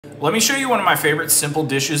Let me show you one of my favorite simple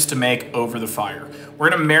dishes to make over the fire.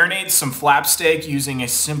 We're gonna marinate some flap steak using a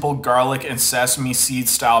simple garlic and sesame seed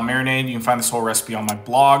style marinade. You can find this whole recipe on my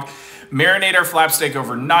blog. Marinate our flap steak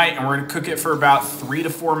overnight, and we're gonna cook it for about 3 to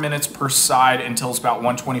 4 minutes per side until it's about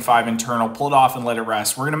 125 internal. Pull it off and let it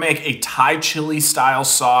rest. We're gonna make a Thai chili style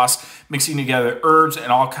sauce, mixing together herbs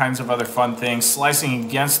and all kinds of other fun things, slicing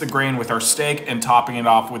against the grain with our steak and topping it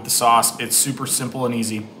off with the sauce. It's super simple and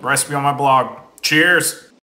easy. Recipe on my blog. Cheers.